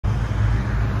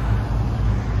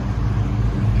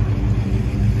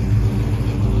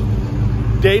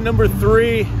Day number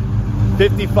 3,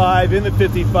 55 in the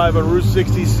 55 on Route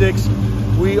 66.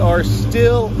 We are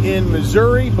still in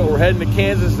Missouri, but we're heading to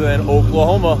Kansas and then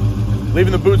Oklahoma.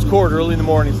 Leaving the Boots Court early in the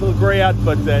morning. It's a little gray out,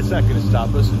 but it's not going to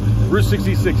stop us. Route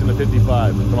 66 in the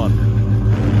 55. Come on.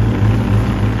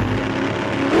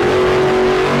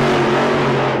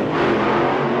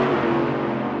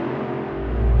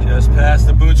 Just past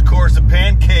the Boots Court, the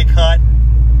Pancake Hut.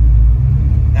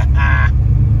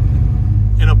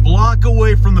 And a block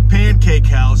away from the Pancake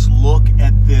House, look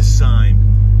at this sign.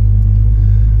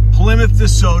 Plymouth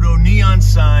DeSoto neon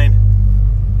sign.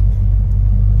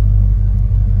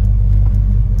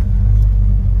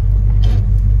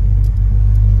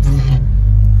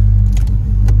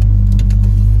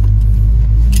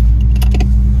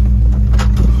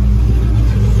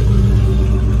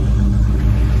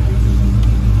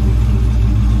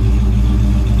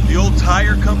 The old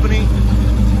tire company.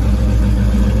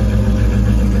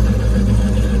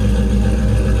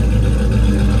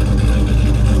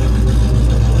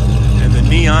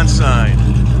 Neon sign.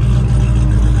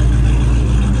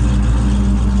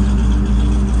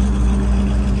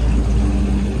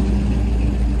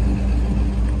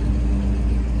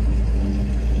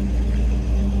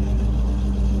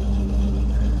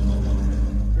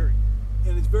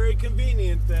 And it's very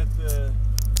convenient that the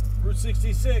Route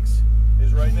 66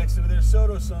 is right next to their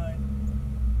Soto sign.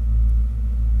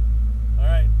 All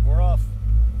right, we're off.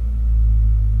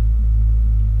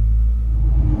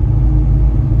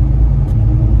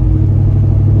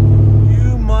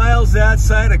 Miles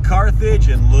outside of Carthage,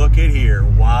 and look at here.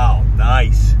 Wow,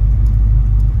 nice.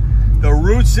 The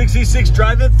Route 66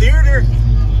 Drive-In Theater.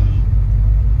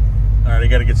 All right, I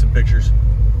got to get some pictures.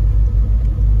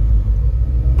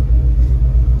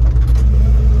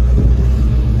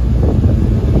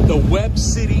 The Webb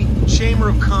City Chamber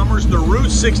of Commerce, the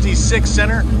Route 66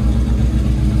 Center.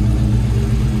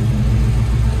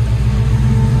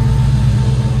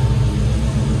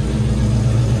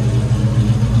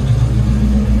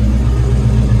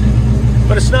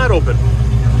 But it's not open.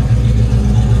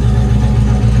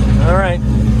 All right.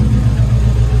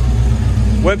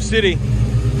 Webb City.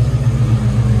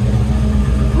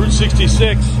 Route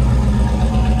 66.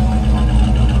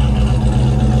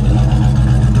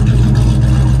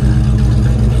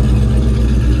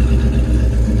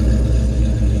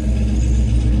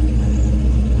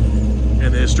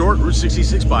 And the historic Route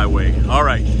 66 byway. All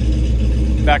right.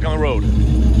 Back on the road.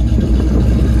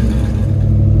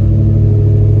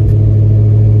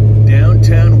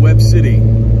 Downtown Webb City.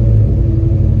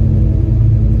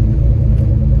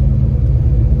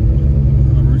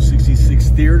 Route 66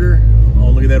 Theater. Oh,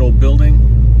 look at that old building.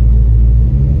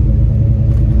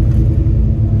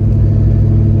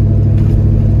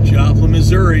 Joplin,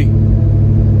 Missouri.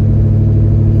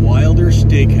 Wilder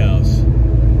Steakhouse.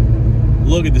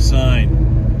 Look at the sign.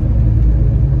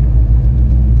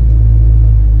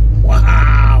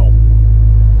 Wow!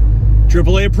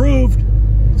 AAA approved.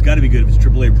 It's got to be good if it's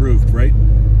AAA approved, right?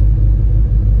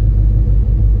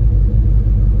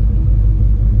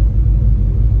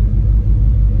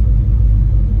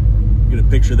 Get a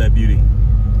picture of that beauty.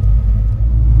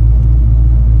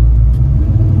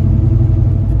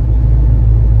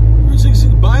 Route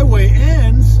 66 byway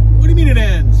ends? What do you mean it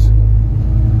ends?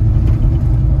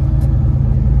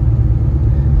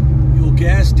 The old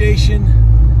gas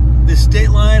station, the State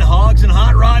Line Hogs and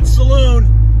Hot Rod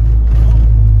Saloon.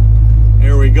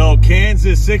 There we go,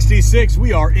 Kansas 66.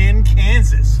 We are in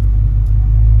Kansas.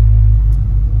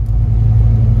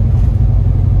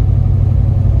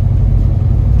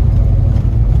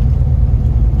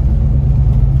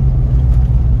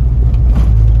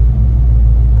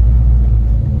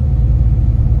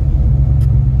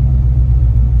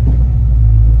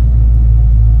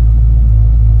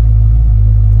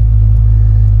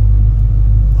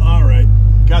 All right,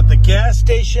 got the gas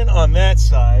station on that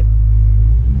side.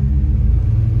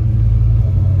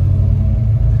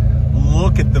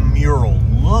 Look at the mural.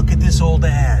 Look at this old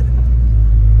ad.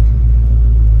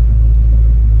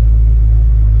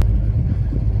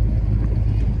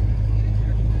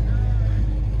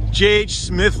 J.H.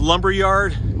 Smith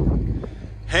Lumberyard.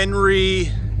 Henry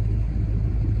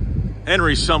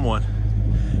someone.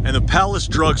 And the Palace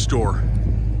Drugstore.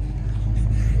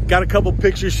 Got a couple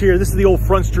pictures here. This is the old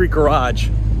Front Street Garage.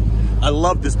 I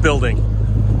love this building.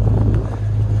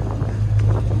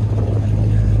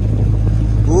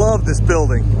 Love this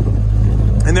building.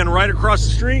 And then right across the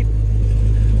street,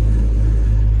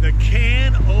 the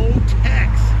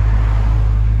Kan-O-Tex.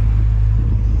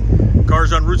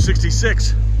 Cars on Route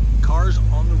 66. Cars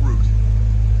on the route.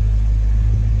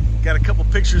 Got a couple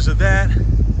pictures of that.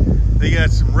 They got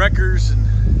some wreckers and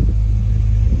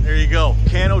There you go.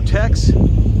 Kan-O-Tex,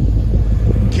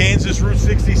 Kansas Route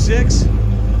 66,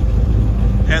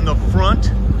 and the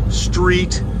front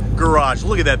street garage.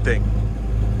 Look at that thing.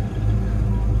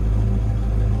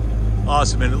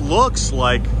 Awesome. And it looks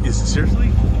like, is it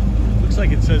seriously? Looks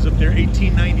like it says up there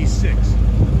 1896.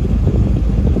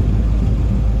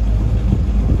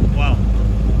 Wow.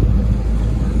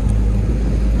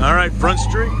 All right, front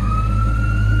street.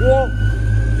 Whoa.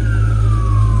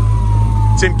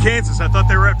 It's in Kansas. I thought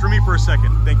they were after me for a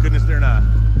second. Thank goodness they're not.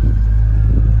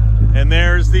 And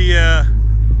there's the,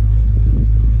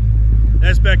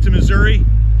 that's back to Missouri.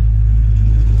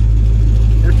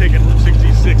 We're taking Route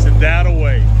 66 and that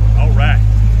away. All right.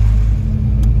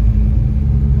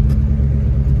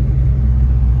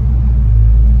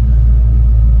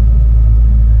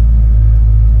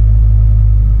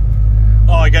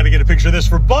 Oh, I got to get a picture of this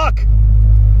for Buck.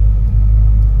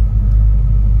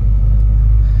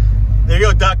 There you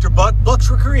go, Dr. Buck. Buck's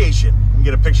Recreation. Let me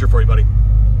get a picture for you, buddy.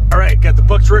 All right, got the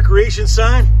Buck's Recreation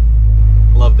sign.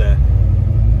 Love that.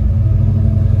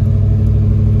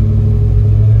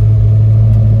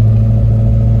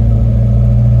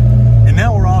 And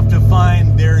now we're off to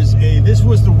find, this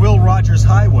was the Will Rogers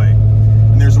Highway.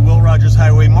 And there's a Will Rogers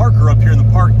Highway marker up here in the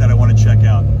park that I want to check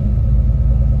out.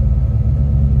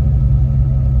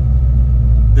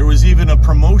 There was even a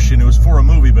promotion. It was for a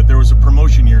movie, but there was a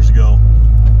promotion years ago.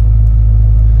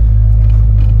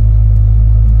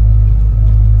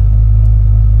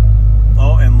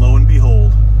 Oh, and lo and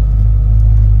behold,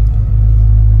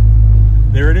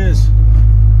 there it is.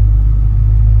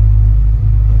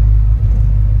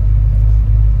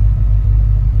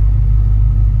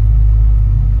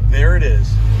 There it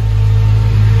is.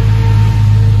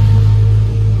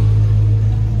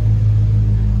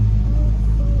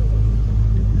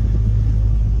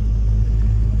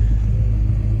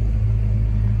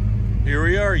 Here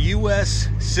we are, US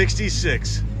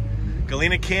 66,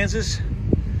 Galena, Kansas.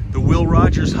 The Will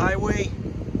Rogers Highway,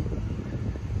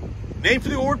 named for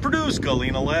the award-produced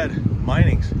Galena-led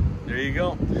Minings. There you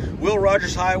go. Will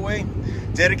Rogers Highway,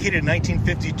 dedicated in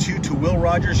 1952 to Will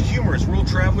Rogers, humorous rural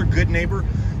traveler, good neighbor.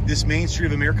 This Main Street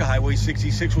of America, Highway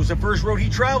 66, was the first road he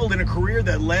traveled in a career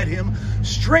that led him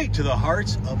straight to the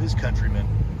hearts of his countrymen.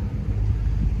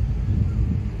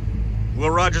 Will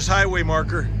Rogers Highway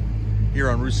marker here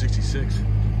on Route 66.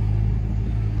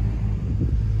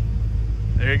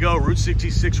 There you go, Route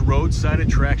 66 roadside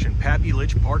attraction, Pappy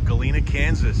Lynch Park, Galena,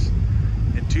 Kansas.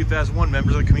 In 2001,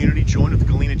 members of the community joined with the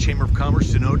Galena Chamber of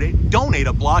Commerce to donate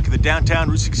a block of the downtown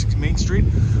Route 66 Main Street,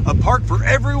 a park for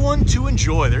everyone to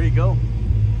enjoy. There you go.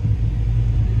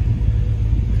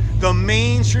 The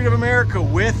Main Street of America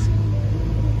with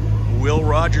Will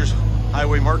Rogers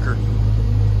Highway marker.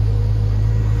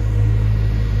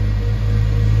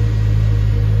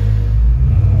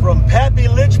 From Pappy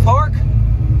Lynch Park.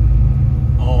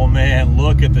 Oh man,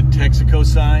 look at the Texaco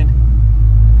sign.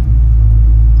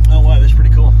 Oh wow, that's pretty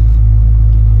cool.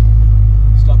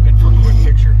 Stop in for a quick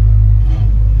picture.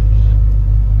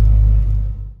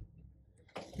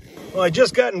 Well, I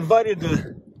just got invited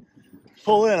to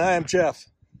pull in. Hi, I'm Jeff.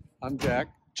 I'm Jack.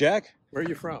 Jack? Where are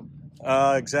you from?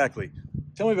 Exactly.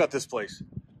 Tell me about this place.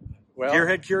 Well,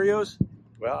 Gearhead Curios?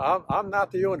 Well, I'm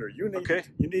not the owner. You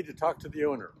need to talk to the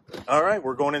owner. All right,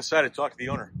 we're going inside to talk to the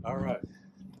owner. All right.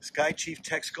 Sky Chief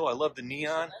Texaco. I love the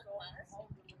neon.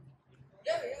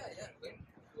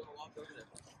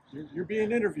 You're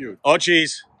being interviewed. Oh,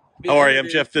 geez. How are you? I'm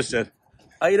Jeff Thisted.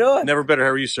 How you doing? Never better.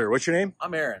 How are you, sir? What's your name?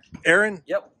 I'm Aaron. Aaron?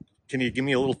 Yep. Can you give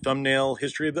me a little thumbnail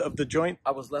history of the joint? I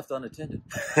was left unattended.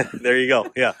 There you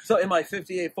go. Yeah. So in my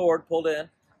 58 Ford, pulled in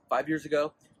 5 years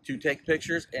ago to take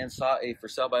pictures and saw a for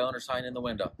sale by owner sign in the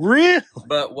window. Really?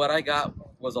 But what I got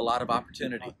was a lot of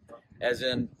opportunity. As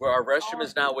in where our restroom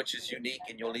is now, which is unique,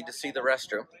 and you'll need to see the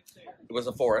restroom. It was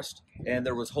a forest, and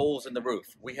there was holes in the roof.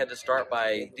 We had to start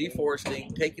by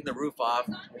deforesting, taking the roof off,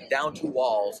 down to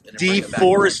walls. And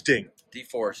Deforesting.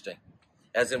 Deforesting.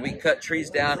 As in we cut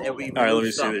trees down and we All right, let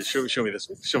me see this. Show me this.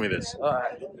 Show me this. All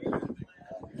right.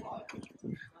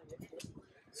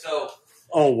 So.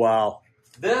 Oh, wow.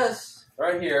 This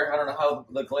right here, I don't know how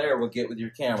the glare will get with your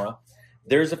camera.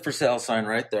 There's a for sale sign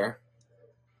right there.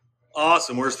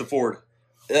 Awesome. Where's the Ford?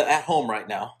 At home right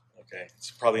now. Okay.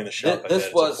 It's probably in the shop.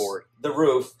 This was the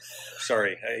roof.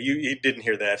 Sorry. You didn't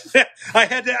hear that. I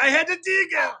had to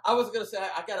dig out. I was going to say,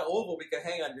 I got an oval we could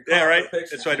hang on your car. Yeah, right.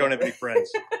 That's why I don't have any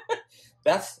friends.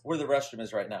 That's where the restroom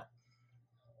is right now.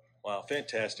 Wow.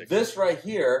 Fantastic. This right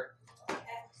here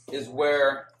is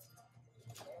where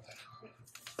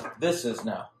this is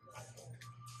now.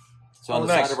 So on the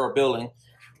side of our building.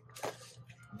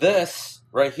 This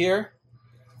right here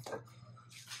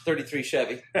 33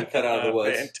 Chevy we cut out of the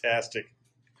woods. Fantastic.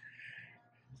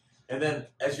 And then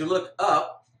as you look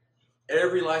up,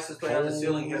 every license plate on the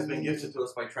ceiling has been gifted to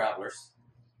us by travelers.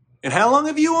 And how long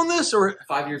have you owned this? Or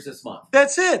 5 years this month.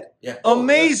 that's it? Yeah.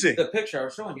 Amazing. The picture I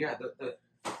was showing you. Yeah.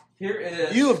 Here it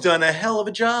is. You have done a hell of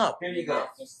a job. Here you go.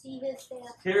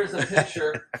 Here's a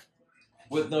picture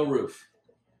with no roof.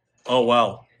 Oh,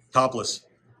 wow. Topless.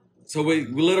 So we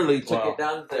literally took it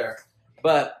down there.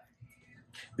 But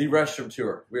the restroom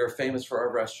tour. We are famous for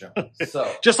our restroom.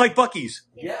 So just like Buc-ee's.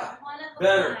 yeah.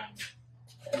 Better.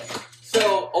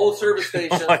 So, old service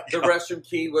station, the restroom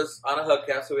key was on a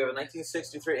hubcap. So we have a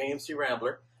 1963 AMC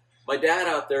Rambler. My dad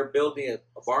out there built me a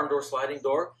barn door sliding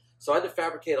door. So I had to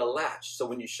fabricate a latch. So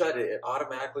when you shut it, it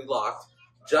automatically locked,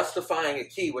 justifying a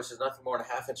key, which is nothing more than a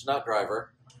 1/2-inch nut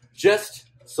driver, just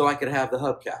so I could have the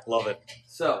hubcap. Love it.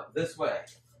 So, this way.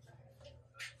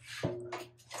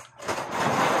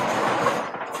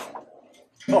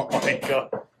 Oh, my God.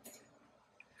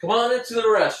 Come on into the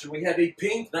restroom. We have a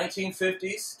pink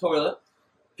 1950s toilet,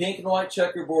 pink and white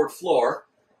checkerboard floor,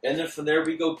 and then from there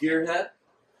we go gearhead,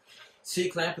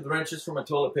 C-clamp with wrenches for my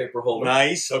toilet paper holder.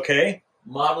 Nice, okay.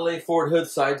 Model A Ford hood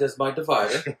sides as my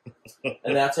divider,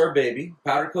 and that's our baby.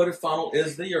 Powder-coated funnel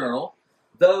is the urinal.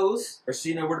 Those are so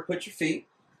you know where to put your feet.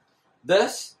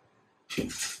 This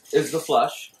is the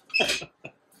flush.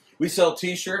 We sell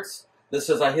T-shirts that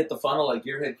says I hit the funnel like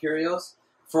Gearhead Curios.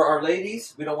 For our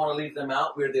ladies, we don't want to leave them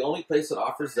out. We're the only place that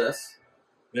offers this.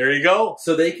 There you go.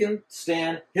 So they can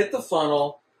stand, hit the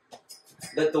funnel,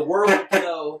 let the world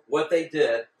know what they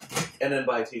did, and then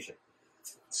buy a T-shirt.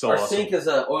 So Our awesome. sink is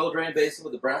an oil drain basin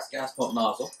with a brass gas pump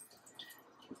nozzle.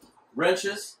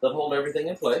 Wrenches that hold everything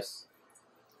in place.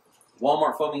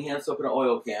 Walmart foaming hand soap and an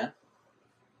oil can.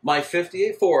 My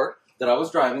 58 Ford that I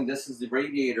was driving, this is the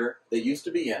radiator that used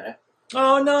to be in it.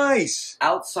 Oh, nice.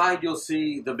 Outside, you'll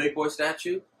see the Big Boy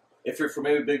statue. If you're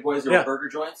familiar with Big Boys, they're burger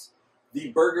joints.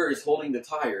 The burger is holding the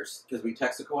tires because we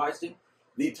Texacoized him.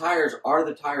 The tires are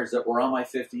the tires that were on my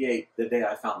 58 the day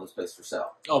I found this place for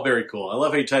sale. Oh, very cool. I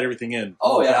love how you tied everything in.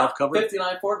 Oh, yeah. Valve cover?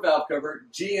 59 Ford valve cover.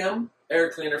 GM air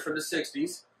cleaner from the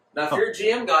 60s. Now, if you're a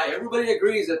GM guy, everybody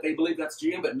agrees that they believe that's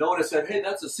GM, but no one has said, hey,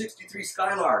 that's a 63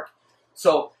 Skylark.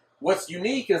 So what's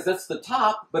unique is that's the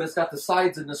top, but it's got the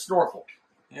sides and the snorkel.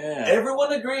 Yeah.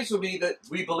 Everyone agrees with me that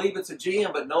we believe it's a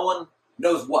GM, but no one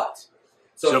knows what.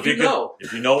 So if you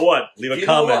know what, leave a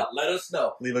comment. Let us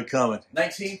know. Leave a comment.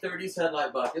 1930s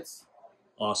headlight buckets.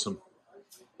 Awesome.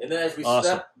 And then as we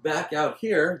step back out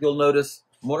here, you'll notice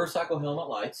motorcycle helmet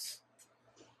lights,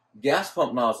 gas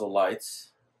pump nozzle lights.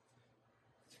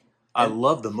 I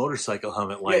love the motorcycle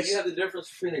helmet lights. Yeah, you have the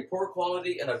difference between a poor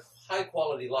quality and a high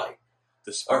quality light.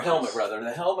 Or helmet, rather.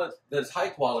 The helmet that's high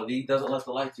quality doesn't let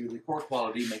the light through. The poor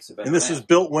quality makes it better. And this is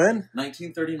built when?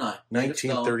 1939.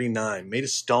 1939. Made of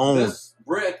stone. This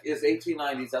brick is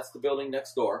 1890s. That's the building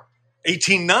next door.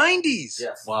 1890s?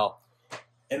 Yes. Wow.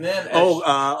 And then...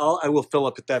 I will fill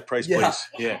up at that price, please.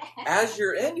 Yeah. As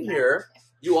you're in here,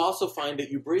 you also find that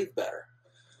you breathe better.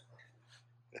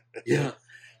 Yeah.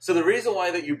 So the reason why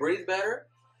that you breathe better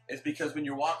is because when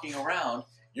you're walking around,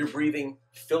 you're breathing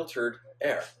filtered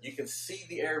air. You can see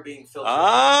the air being filtered.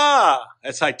 Ah,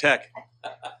 that's high tech.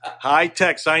 High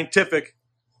tech, scientific.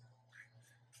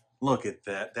 Look at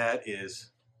that. That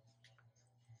is...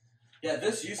 Yeah,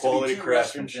 this used quality to be 2 restrooms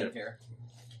craftsmanship. in here.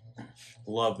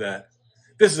 Love that.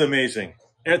 This is amazing.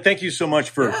 And thank you so much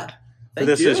for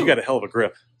this. You got a hell of a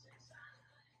grip.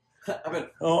 I've been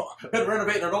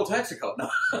renovating an old Texaco. No.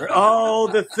 Oh,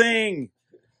 the thing.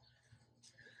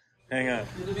 Hang on.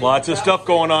 Lots of stuff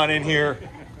going on in here.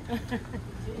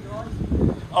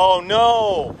 Oh,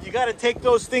 no. You got to take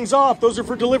those things off. Those are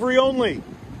for delivery only.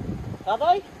 Are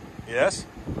they? Yes.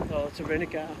 Oh, it's a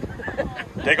renegade.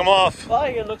 Take them off.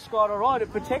 Hey, it looks quite all right.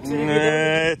 It protects it.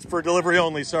 It's for delivery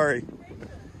only. Sorry.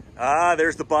 Ah,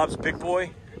 there's the Bob's Big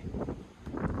Boy.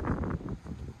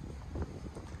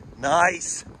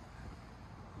 Nice.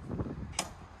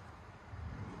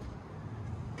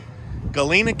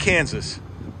 Galena, Kansas.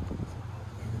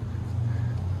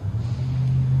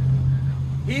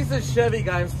 He's a Chevy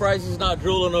guy. I'm surprised he's not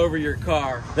drooling over your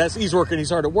car. He's working.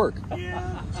 He's hard at work.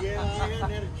 Yeah, I haven't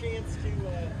had a chance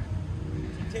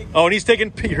to take... Oh, and he's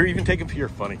taking... You're even taking... You're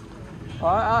funny.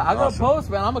 I got a post,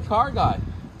 man. I'm a car guy.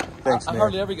 Thanks, I man.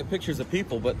 hardly ever get pictures of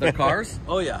people, but their cars?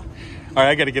 Oh, yeah. All right,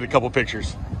 I got to get a couple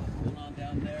pictures. On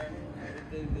down there.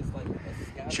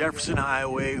 Jefferson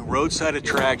Highway, roadside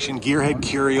attraction, Gearhead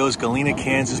Curios, Galena,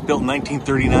 Kansas, built in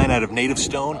 1939 out of native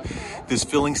stone. This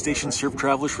filling station served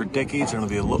travelers for decades under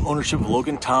the ownership of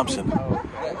Logan Thompson.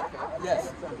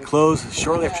 Yes. Closed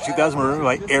shortly after 2000,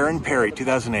 by Aaron Perry,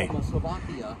 2008.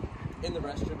 in the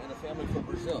restroom, and a family from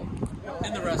Brazil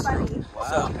in the restroom. Wow.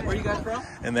 So, where are you guys from?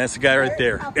 And that's the guy right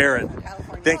there, Aaron.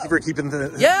 Thank you for keeping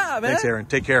the... Yeah, man. Thanks, Aaron.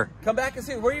 Take care. Come back and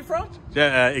see. Where are you from?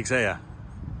 Yeah.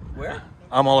 Where?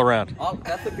 I'm all around. Oh,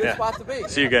 that's a good spot to be.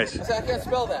 See you guys. I can't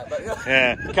spell that, but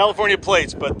yeah, California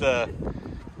plates, but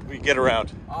we get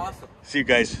around. Awesome. See you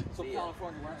guys. So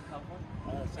California, where in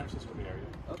California? San Francisco Bay Area.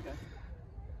 Okay.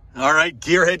 All right,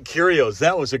 Gearhead Curios.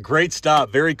 That was a great stop.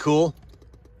 Very cool.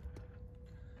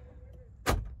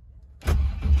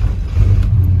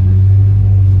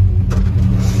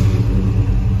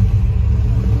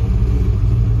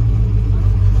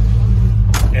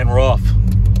 And we're off.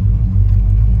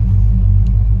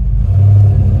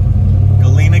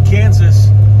 Galena, Kansas.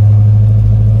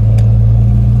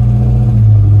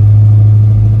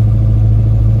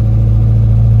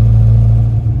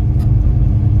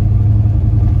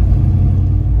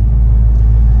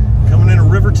 Coming into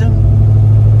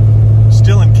Riverton.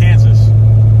 Still in Kansas.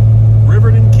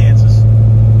 Riverton, Kansas.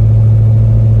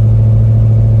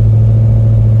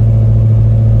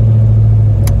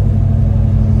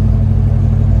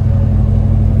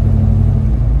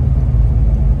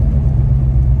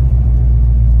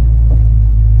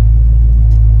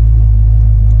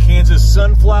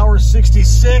 Sunflower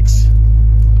 66.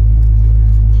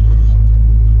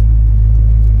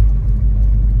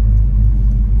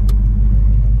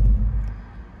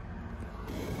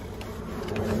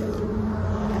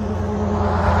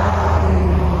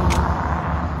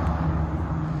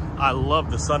 I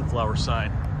love the sunflower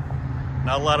sign.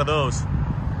 Not a lot of those.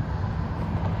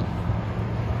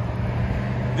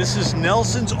 This is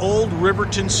Nelson's old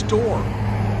Riverton Store.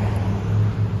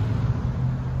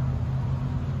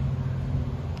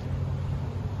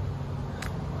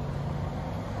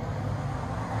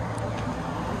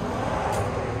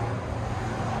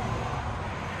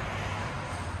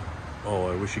 Oh,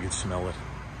 I wish you could smell it.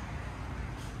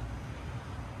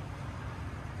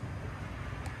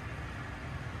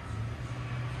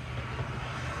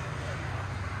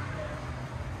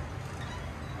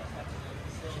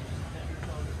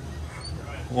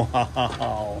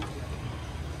 Wow.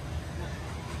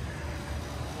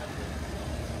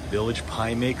 Village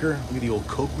Pie Maker. Look at the old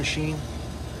Coke machine.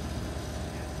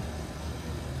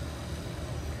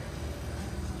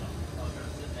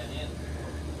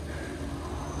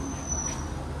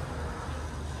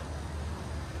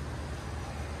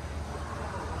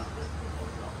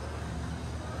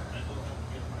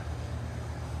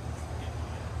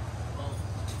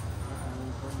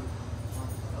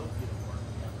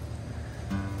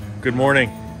 Good morning.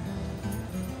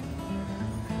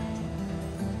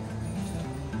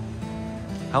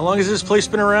 How long has this place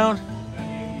been around?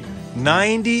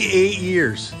 98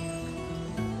 years.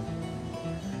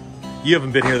 You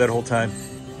haven't been here that whole time?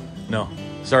 No.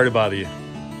 Sorry to bother you.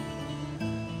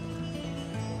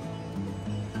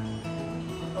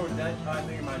 Oh, that, I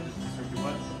think it might just disturbed you.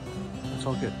 What? It's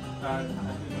all good. I didn't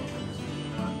know if it was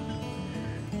or not.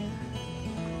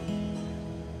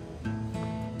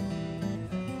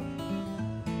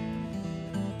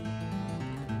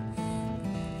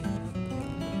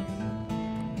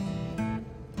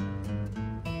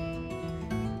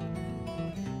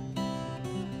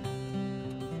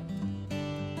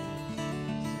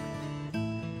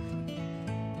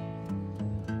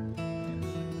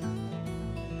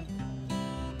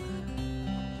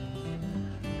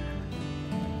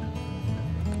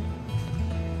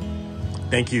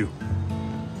 Thank you.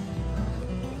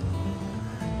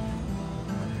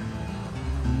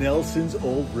 Nelson's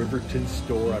old Riverton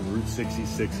Store on Route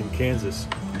 66 in Kansas.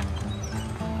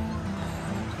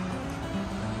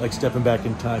 Like stepping back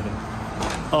in time.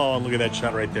 And, oh, look at that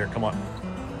shot right there. Come on.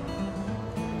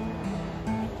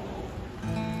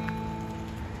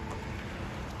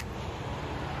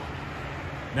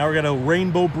 Now we're got a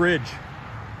Rainbow Bridge.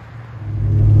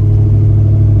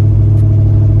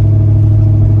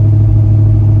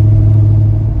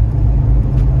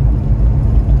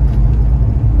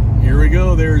 Here we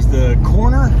go. There's the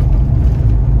corner.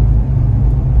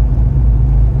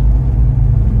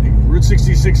 Route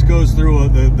 66 goes through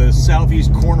the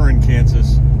southeast corner in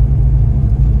Kansas.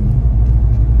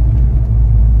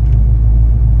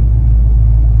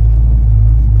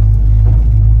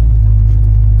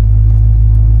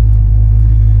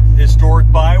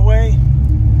 Historic byway.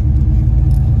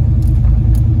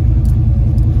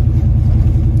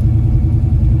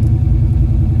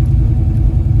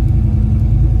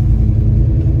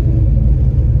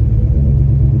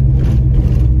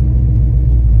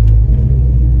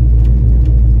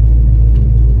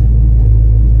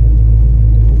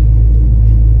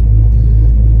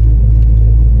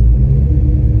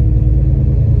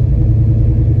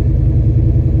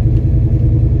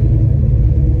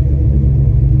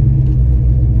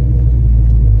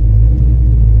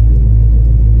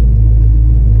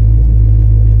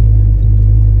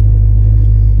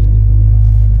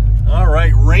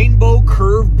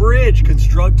 bridge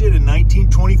constructed in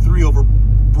 1923 over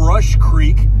Brush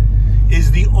Creek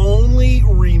is the only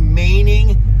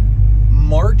remaining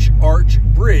March Arch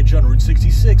Bridge on Route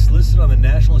 66, listed on the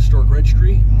National Historic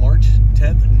Registry, March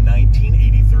 10th,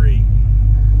 1983.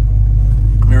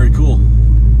 Very cool.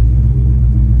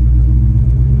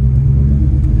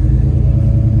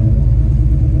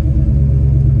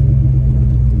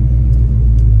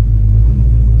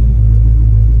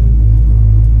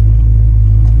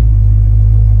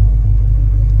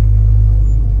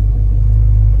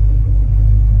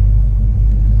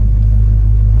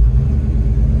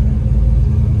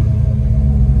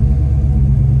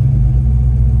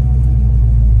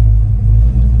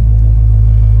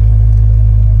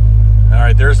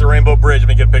 There's the Rainbow Bridge. Let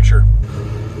me get a picture.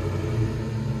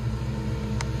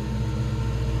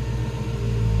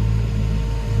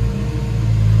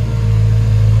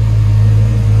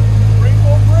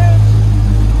 Rainbow Bridge.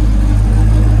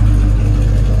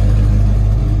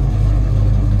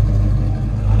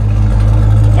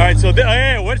 All right, so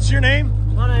hey, what's your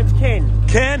name? My name's Ken.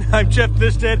 Ken, I'm Jeff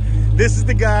Bisted. This is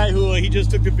the guy who he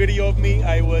just took the video of me.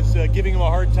 I was giving him a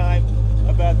hard time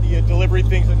about the delivery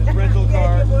things on his rental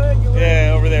car.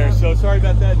 Yeah, over there. So sorry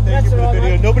about that. Thank you for the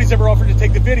video. Mate. Nobody's ever offered to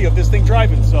take the video of this thing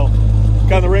driving. So,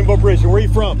 got on the Rainbow Bridge. And where are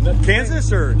you from?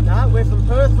 Kansas or? No, we're from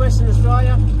Perth, Western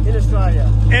Australia, in Australia.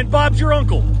 And Bob's your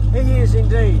uncle. He is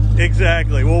indeed.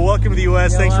 Exactly. Well, welcome to the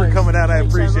U.S. Thanks for coming out. I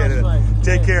appreciate it. Mate.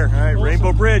 Take care. All right, awesome.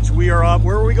 Rainbow Bridge. We are up.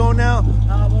 Where are we going now?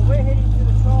 Well, we're heading to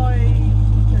the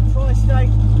tri-state,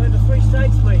 where the 3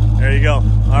 states meet. There you go.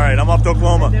 All right, I'm off to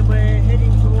Oklahoma. And then we're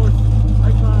heading towards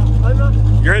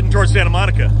Oklahoma. You're heading towards Santa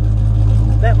Monica.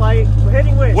 That way, we're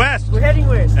heading west. West. We're heading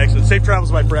west. Excellent. Safe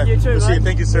travels, my friend. You too, we'll see you.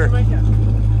 Thank you, sir.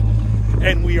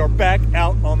 And we are back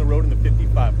out on the road in the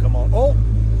 55. Come on. Oh,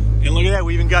 and look at that.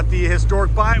 We even got the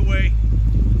historic byway.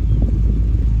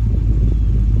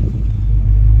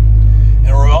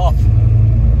 And we're off.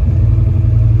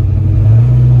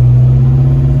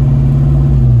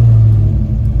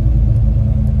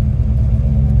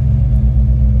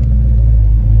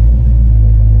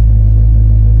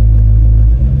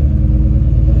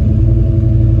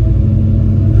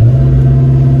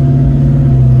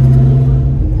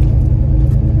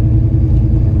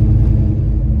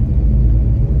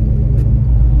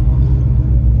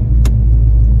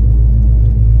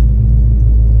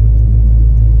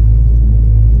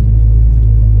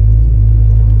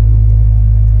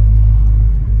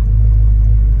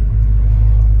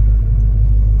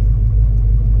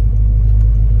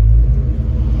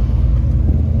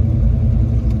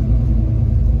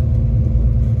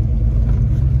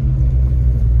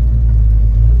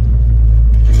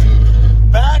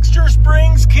 Baxter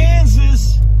Springs,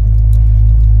 Kansas.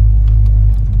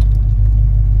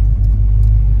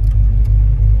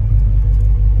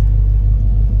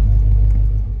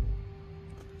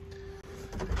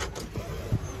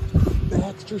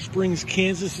 Baxter Springs,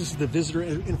 Kansas. This is the Visitor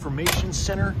Information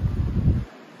Center.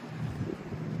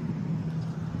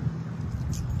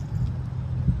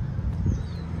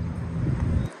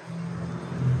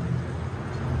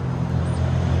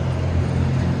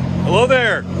 Hello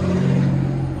there.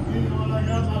 I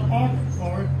got my pocket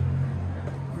for it.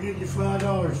 I'll give you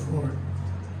 $5 for it.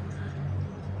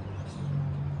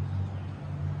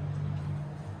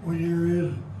 What year is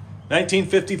it?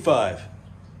 1955.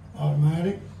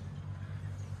 Automatic?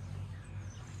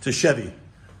 It's a Chevy.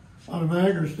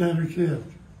 Automatic or standard shift?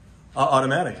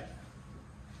 Automatic.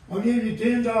 I'll give you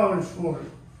 $10 for it.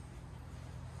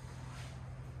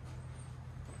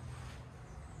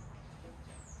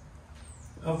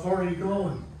 How far are you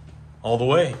going? All the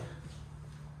way.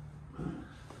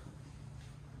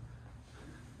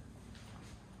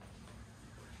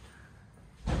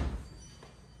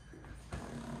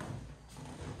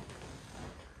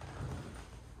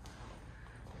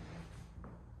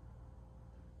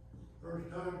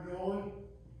 First time going?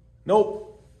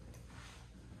 Nope.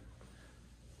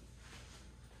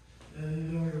 And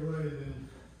you know your way then.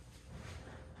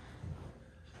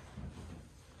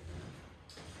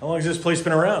 How long has this place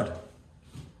been around?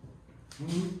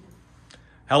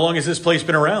 How long has this place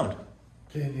been around?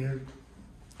 10 years.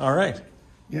 All right.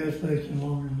 Gas station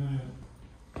longer than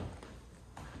that.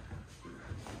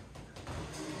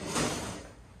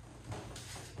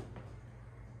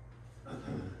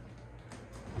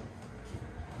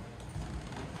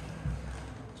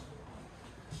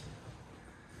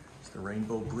 It's the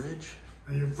Rainbow Bridge.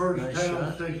 And your first Nice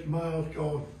town, shot. 6 miles,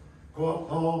 called Co-op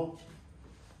Hall.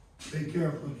 Be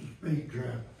careful, it's a speed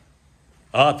trap.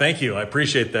 Ah, thank you. I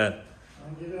appreciate that.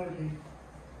 Okey-dokey.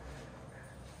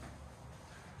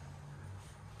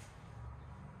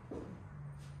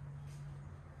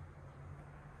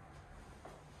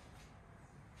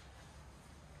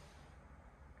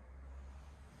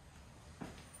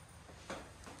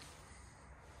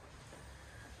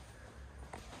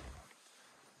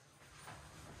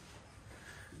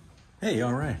 Hey,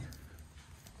 all right.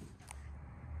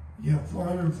 You have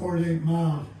 448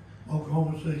 miles,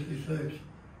 Oklahoma 66.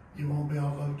 You won't be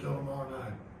off until tomorrow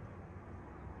night.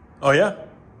 Oh, yeah?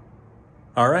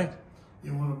 All right.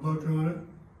 You want to book on it?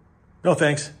 No,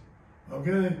 thanks.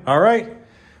 Okay. All right.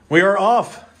 We are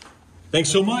off. Thanks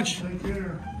so much. Take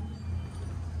care.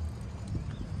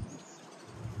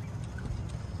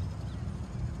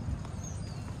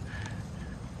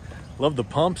 Love the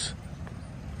pumps.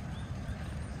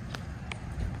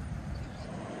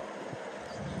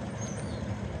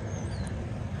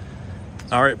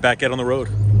 All right, back out on the road.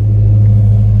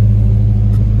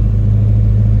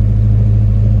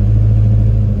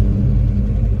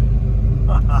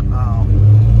 Wow.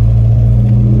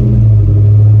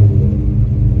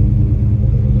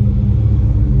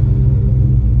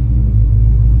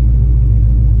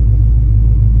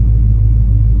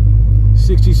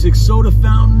 '66 soda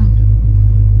fountain.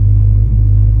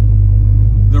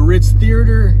 The Ritz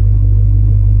Theater.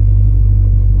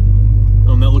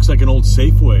 Oh, and that looks like an old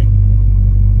Safeway.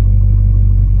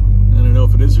 I don't know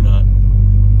if it is or not.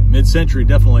 Mid-century,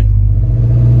 definitely.